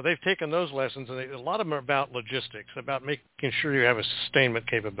they've taken those lessons, and a lot of them are about logistics, about making sure you have a sustainment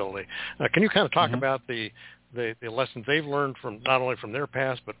capability. Can you kind of talk about the lessons they've learned from not only from their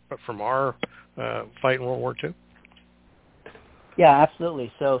past, but from our fight in World War II? Yeah,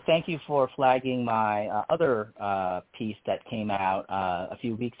 absolutely. So thank you for flagging my other piece that came out a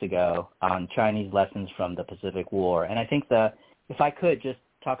few weeks ago on Chinese lessons from the Pacific War. And I think the if I could just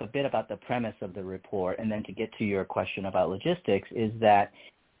talk a bit about the premise of the report, and then to get to your question about logistics, is that,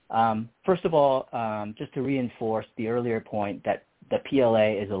 first of all, just to reinforce the earlier point that the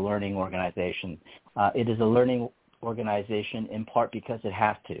PLA is a learning organization. It is a learning organization in part because it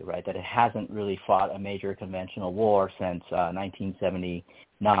has to, right, that it hasn't really fought a major conventional war since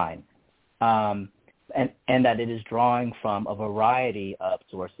 1979. And that it is drawing from a variety of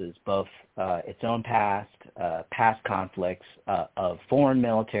sources, both its own past conflicts of foreign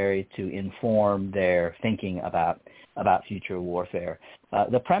militaries to inform their thinking about future warfare.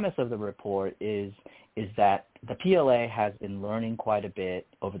 The premise of the report is that the PLA has been learning quite a bit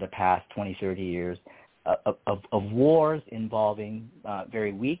over the past 20, 30 years of wars involving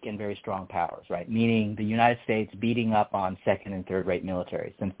very weak and very strong powers, right, meaning the United States beating up on second and third-rate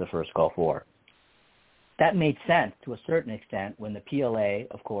military since the first Gulf War. That made sense to a certain extent when the PLA,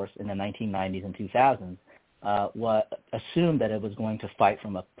 of course, in the 1990s and 2000s, assumed that it was going to fight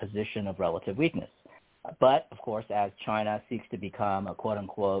from a position of relative weakness. But, of course, as China seeks to become a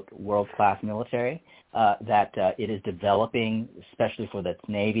quote-unquote world-class military, that it is developing, especially for its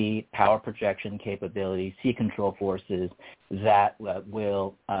Navy, power projection capabilities, sea control forces, that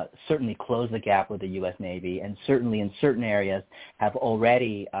will certainly close the gap with the U.S. Navy, and certainly in certain areas have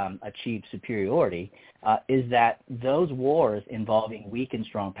already achieved superiority, is that those wars involving weak and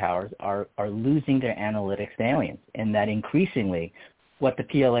strong powers are losing their analytic salience, and that increasingly what the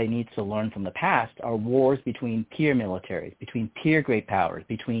PLA needs to learn from the past are wars between peer militaries, between peer great powers,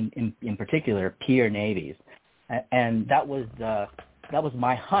 between, in particular, peer navies. And that was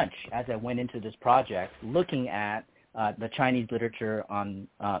my hunch as I went into this project, looking at the Chinese literature on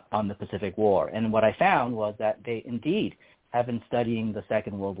the Pacific War. And what I found was that they indeed have been studying the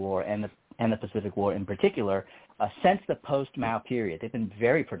Second World War and the Pacific War in particular since the post-Mao period. They've been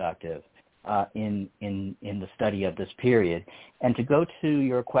very productive in the study of this period. And to go to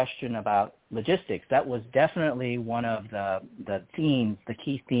your question about logistics, that was definitely one of the themes, the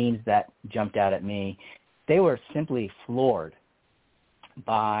key themes that jumped out at me. They were simply floored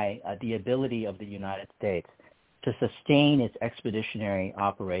by the ability of the United States to sustain its expeditionary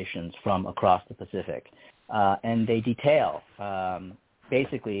operations from across the Pacific. And they detail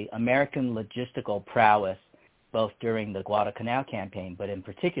basically American logistical prowess both during the Guadalcanal campaign, but in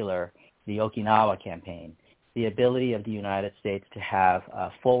particular the Okinawa campaign, the ability of the United States to have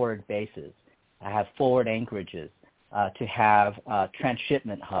forward bases, to have forward anchorages, to have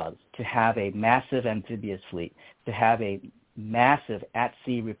transshipment hubs, to have a massive amphibious fleet, to have a massive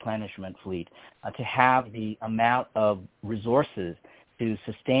at-sea replenishment fleet, to have the amount of resources to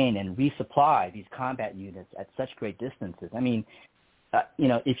sustain and resupply these combat units at such great distances. I mean,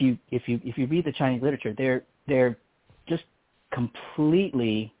 if you read the Chinese literature, they're just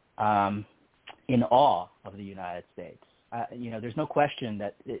completely in awe of the United States. There's no question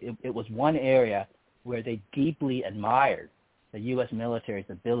that it was one area where they deeply admired the U.S. military's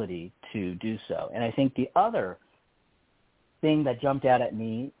ability to do so. And I think the other thing that jumped out at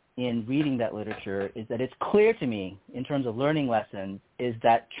me in reading that literature is that it's clear to me, in terms of learning lessons, is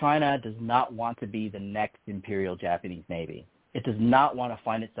that China does not want to be the next Imperial Japanese Navy. It does not want to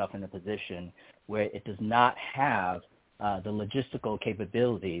find itself in a position where it does not have the logistical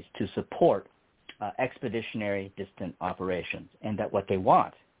capabilities to support expeditionary distant operations, and that what they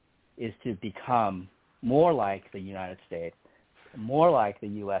want is to become more like the United States, more like the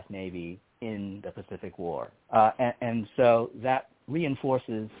U.S. Navy in the Pacific War. And so that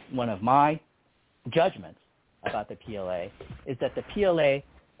reinforces one of my judgments about the PLA, is that the PLA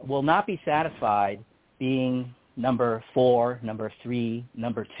will not be satisfied being number 4, number 3,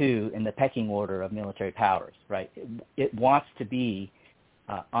 number 2 in the pecking order of military powers, right? It wants to be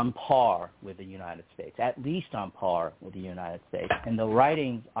on par with the United States, at least on par with the United States. And the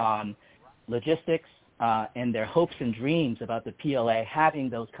writings on logistics and their hopes and dreams about the PLA having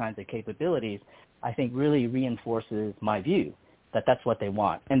those kinds of capabilities, I think really reinforces my view that that's what they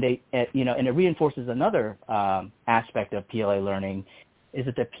want. And and it reinforces another aspect of PLA learning, is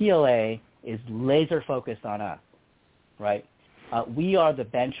that the PLA is laser focused on us, right? We are the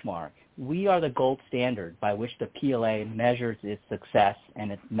benchmark. We are the gold standard by which the PLA measures its success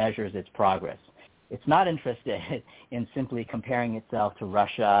and it measures its progress. It's not interested in simply comparing itself to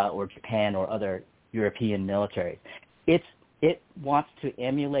Russia or Japan or other European militaries. It wants to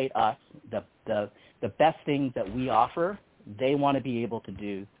emulate us. The best things that we offer, they want to be able to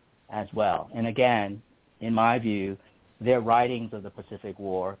do as well. And again, in my view, their writings of the Pacific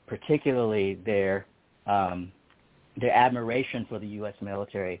War, particularly their admiration for the U.S.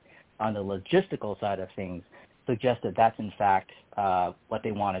 military on the logistical side of things, suggest that that's in fact what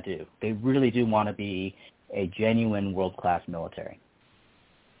they want to do. They really do want to be a genuine world-class military.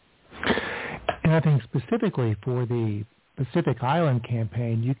 And I think specifically for the Pacific Island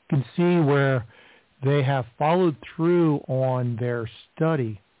campaign, you can see where they have followed through on their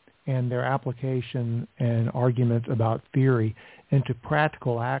study and their application and arguments about theory into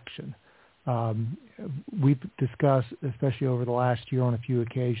practical action. We've discussed, especially over the last year on a few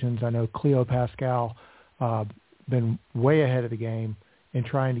occasions, I know Cleo Pascal been way ahead of the game in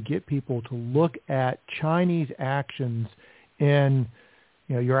trying to get people to look at Chinese actions in,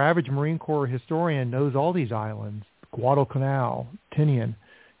 your average Marine Corps historian knows all these islands, Guadalcanal, Tinian.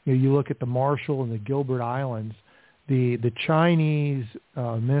 You look at the Marshall and the Gilbert Islands, the Chinese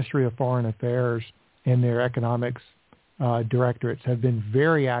Ministry of Foreign Affairs and their economics directorates have been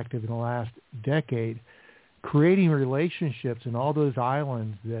very active in the last decade, creating relationships in all those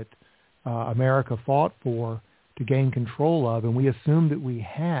islands that America fought for to gain control of, and we assumed that we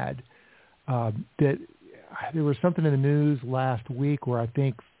had. That there was something in the news last week where I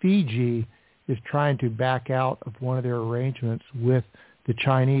think Fiji is trying to back out of one of their arrangements with the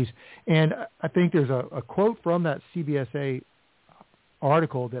Chinese. And I think there's a quote from that CBSA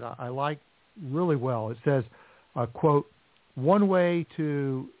article that I like really well. It says, quote, "One way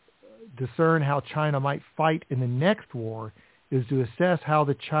to discern how China might fight in the next war is to assess how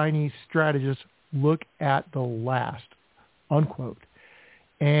the Chinese strategists look at the last," unquote.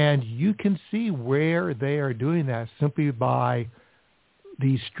 And you can see where they are doing that simply by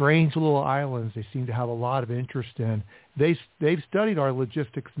these strange little islands they seem to have a lot of interest in. They've studied our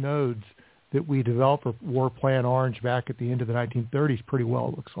logistics nodes that we developed for War Plan Orange back at the end of the 1930s pretty well,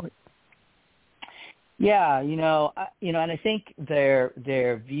 it looks like. Yeah, and I think their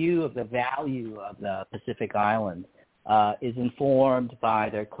view of the value of the Pacific Islands is informed by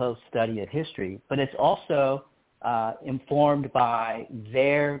their close study of history, but it's also informed by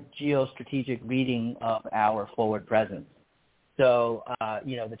their geostrategic reading of our forward presence. So,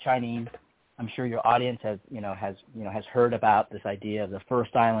 the Chinese, I'm sure your audience has heard about this idea of the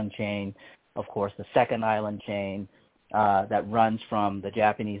first island chain, of course, the second island chain that runs from the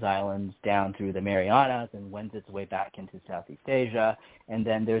Japanese islands down through the Marianas and wends its way back into Southeast Asia. And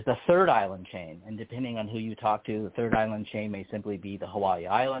then there's the third island chain. And depending on who you talk to, the third island chain may simply be the Hawaii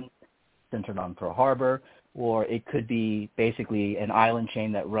Islands, centered on Pearl Harbor, or it could be basically an island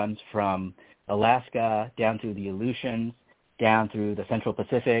chain that runs from Alaska down through the Aleutians, down through the Central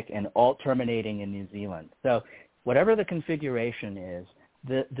Pacific, and all terminating in New Zealand. So whatever the configuration is,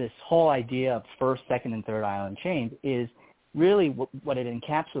 this whole idea of first, second, and third island chains is really what it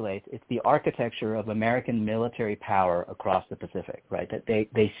encapsulates. It's the architecture of American military power across the Pacific, right? That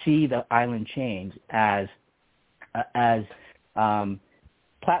they see the island chains as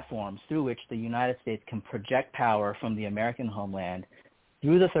platforms through which the United States can project power from the American homeland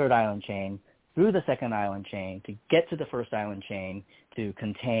through the third island chain, through the second island chain, to get to the first island chain to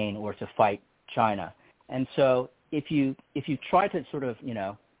contain or to fight China. And so if you try to sort of,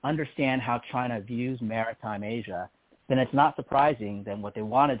 understand how China views maritime Asia, then it's not surprising that what they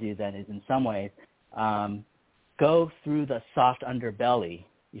want to do then is in some ways go through the soft underbelly,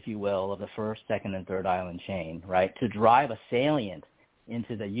 if you will, of the first, second, and third island chain, right, to drive a salient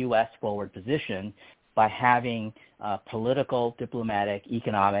into the U.S. forward position by having political, diplomatic,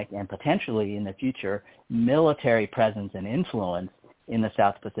 economic, and potentially in the future military presence and influence in the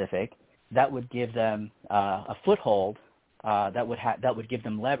South Pacific that would give them a foothold, that would give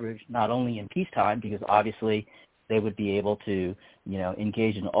them leverage not only in peacetime, because obviously they would be able to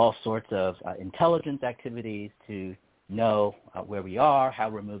engage in all sorts of intelligence activities to know where we are, how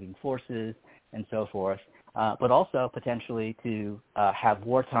we're moving forces, and so forth. But also potentially to have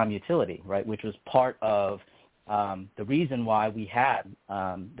wartime utility, right, which was part of the reason why we had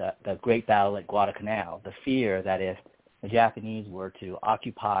the Great Battle at Guadalcanal, the fear that if the Japanese were to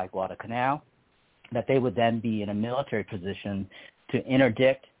occupy Guadalcanal, that they would then be in a military position to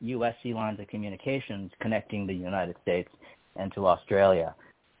interdict U.S. sea lines of communications connecting the United States and to Australia.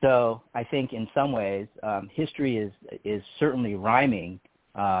 So I think in some ways history is certainly rhyming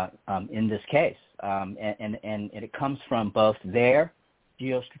in this case. And it comes from both their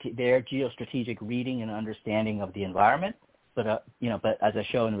geostrategic reading and understanding of the environment, but as I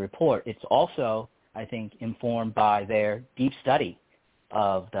show in the report, it's also, I think, informed by their deep study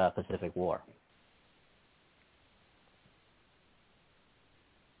of the Pacific War.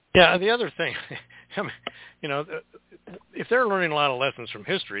 Yeah, the other thing, if they're learning a lot of lessons from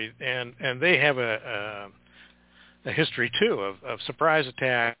history, and they have a history too of surprise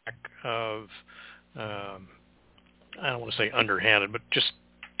attack, of I don't want to say underhanded, but just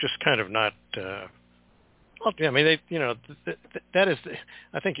kind of not Well, yeah, I mean, that is,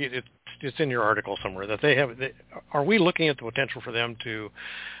 I think it's in your article somewhere that are we looking at the potential for them to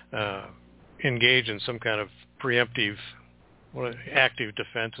engage in some kind of preemptive, active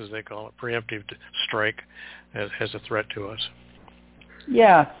defense, as they call it, preemptive strike as a threat to us?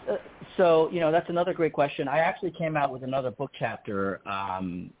 Yeah. So, that's another great question. I actually came out with another book chapter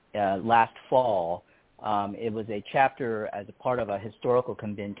last fall. It was a chapter as a part of a historical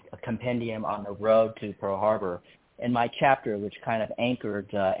compendium on the road to Pearl Harbor. And my chapter, which kind of anchored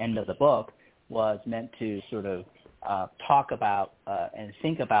the end of the book, was meant to sort of talk about and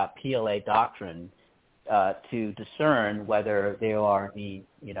think about PLA doctrine to discern whether there are the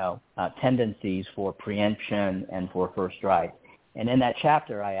tendencies for preemption and for first strike. And in that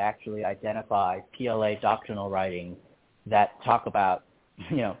chapter, I actually identified PLA doctrinal writings that talk about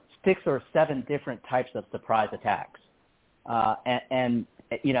 6 or 7 different types of surprise attacks, and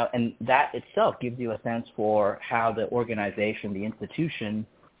that itself gives you a sense for how the organization, the institution,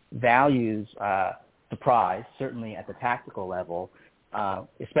 values surprise, certainly at the tactical level,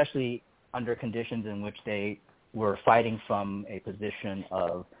 especially under conditions in which they were fighting from a position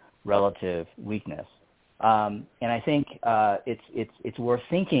of relative weakness. And I think it's worth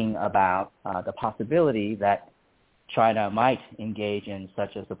thinking about the possibility that China might engage in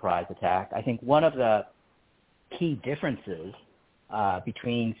such a surprise attack. I think one of the key differences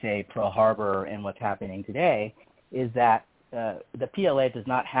between, say, Pearl Harbor and what's happening today is that the PLA does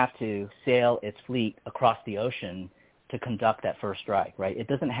not have to sail its fleet across the ocean to conduct that first strike, right? It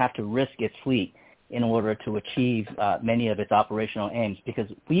doesn't have to risk its fleet in order to achieve many of its operational aims, because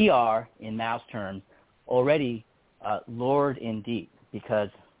we are, in Mao's terms, already lured in deep, because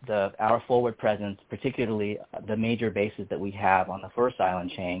our forward presence, particularly the major bases that we have on the first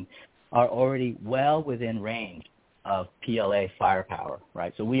island chain, are already well within range of PLA firepower,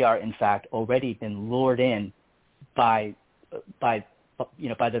 right? So we are, in fact, already been lured in by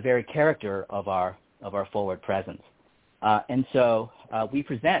the very character of our forward presence, and so we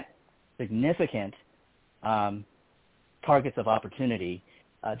present significant targets of opportunity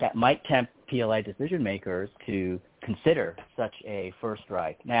that might tempt PLA decision makers to consider such a first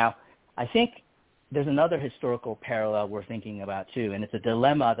strike. Now, I think there's another historical parallel we're thinking about too, and it's a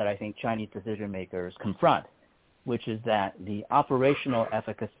dilemma that I think Chinese decision makers confront, which is that the operational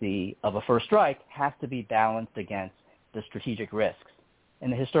efficacy of a first strike has to be balanced against the strategic risks.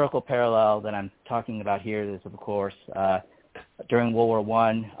 And the historical parallel that I'm talking about here is, of course, during World War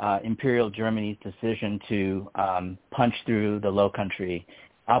I, Imperial Germany's decision to punch through the Low Country.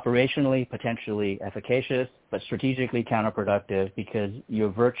 Operationally, potentially efficacious, but strategically counterproductive, because you're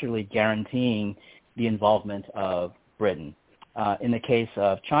virtually guaranteeing the involvement of Britain. In the case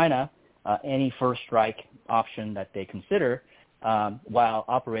of China, any first strike option that they consider, while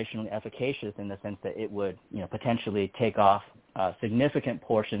operationally efficacious in the sense that it would potentially take off significant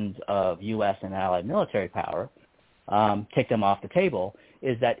portions of U.S. and allied military power, take them off the table,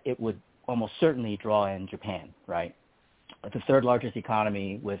 is that it would almost certainly draw in Japan, right? It's the third largest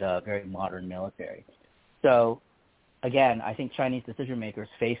economy with a very modern military. So, again, I think Chinese decision makers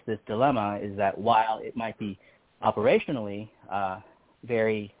face this dilemma, is that while it might be operationally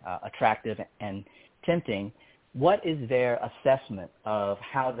very attractive and tempting, what is their assessment of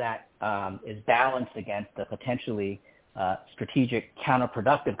how that is balanced against the potentially strategic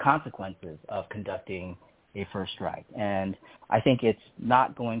counterproductive consequences of conducting a first strike? And I think it's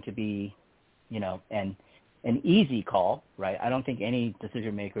not going to be, an easy call, right? I don't think any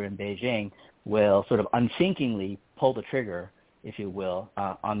decision maker in Beijing will sort of unthinkingly pull the trigger, if you will,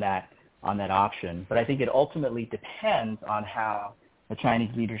 on that option. But I think it ultimately depends on how the Chinese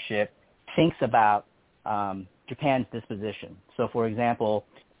leadership thinks about Japan's disposition. So, for example,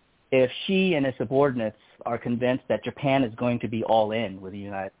 if Xi and his subordinates are convinced that Japan is going to be all in with the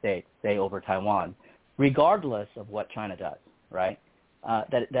United States, say over Taiwan, regardless of what China does, right?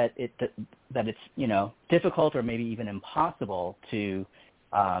 That it's difficult or maybe even impossible to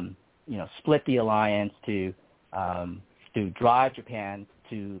split the alliance, to drive Japan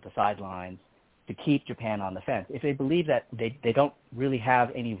to the sidelines, to keep Japan on the fence. If they believe that they don't really have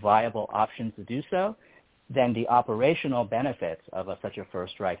any viable options to do so, then the operational benefits of such a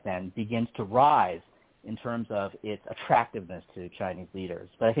first strike then begins to rise in terms of its attractiveness to Chinese leaders.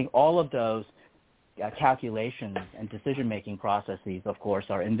 But I think all of those calculations and decision-making processes, of course,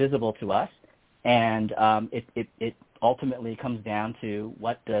 are invisible to us, and it ultimately comes down to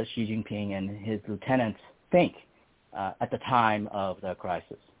what does Xi Jinping and his lieutenants think at the time of the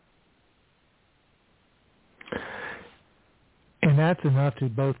crisis. And that's enough to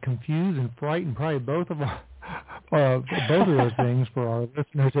both confuse and frighten probably both of both of those things for our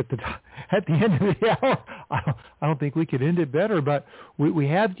listeners at the end of the hour. I don't think we could end it better, but we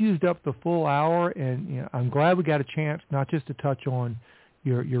have used up the full hour, and I'm glad we got a chance not just to touch on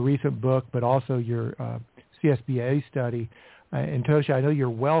your recent book, but also your CSBA study. And Toshi, I know you're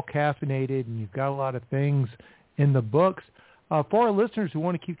well caffeinated and you've got a lot of things in the books. For our listeners who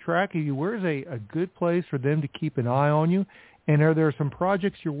want to keep track of you, where's a good place for them to keep an eye on you? And are there some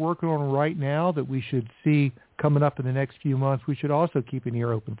projects you're working on right now that we should see coming up in the next few months we should also keep an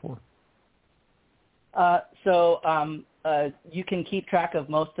ear open for? You can keep track of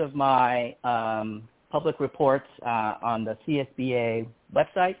most of my public reports on the CSBA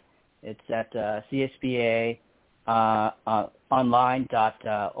website. It's at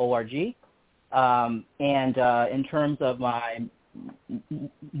csbaonline.org. And in terms of my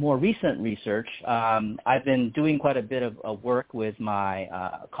more recent research, I've been doing quite a bit of work with my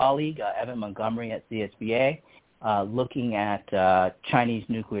colleague, Evan Montgomery at CSBA, looking at Chinese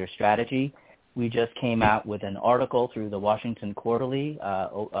nuclear strategy. We just came out with an article through the Washington Quarterly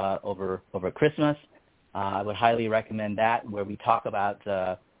over Christmas. I would highly recommend that, where we talk about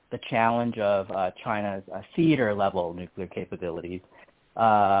the challenge of China's theater-level nuclear capabilities.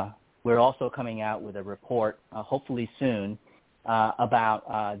 We're also coming out with a report, hopefully soon,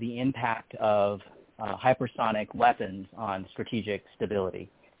 about the impact of hypersonic weapons on strategic stability.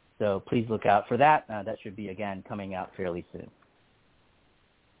 So please look out for that. That should be, again, coming out fairly soon.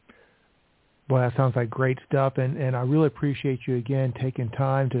 Well, that sounds like great stuff, and I really appreciate you, again, taking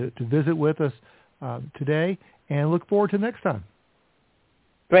time to visit with us today, and look forward to next time.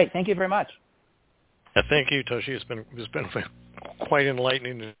 Great. Thank you very much. Thank you, Toshi. It's been quite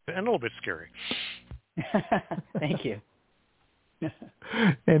enlightening and a little bit scary. Thank you.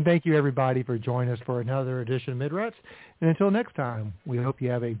 And thank you, everybody, for joining us for another edition of MidRats. And until next time, we hope you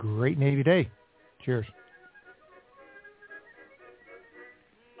have a great Navy day. Cheers.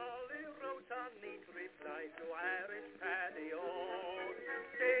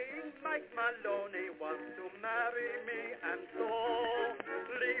 Maloney wants to marry me, and so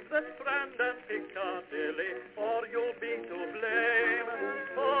leave the Strand and Piccadilly, or you'll be to blame.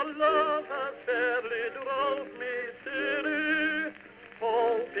 For love has fairly drove me silly,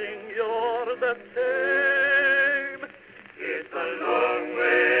 hoping you're the same. It's a long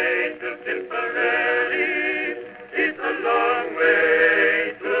way to Tipperary, it's a long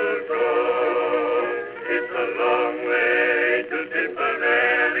way to go. It's a long way to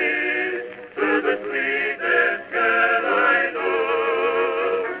Tipperary, the sweetest girl I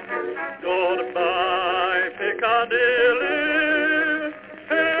know. Goodbye, Piccadilly,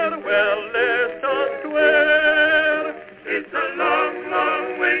 farewell,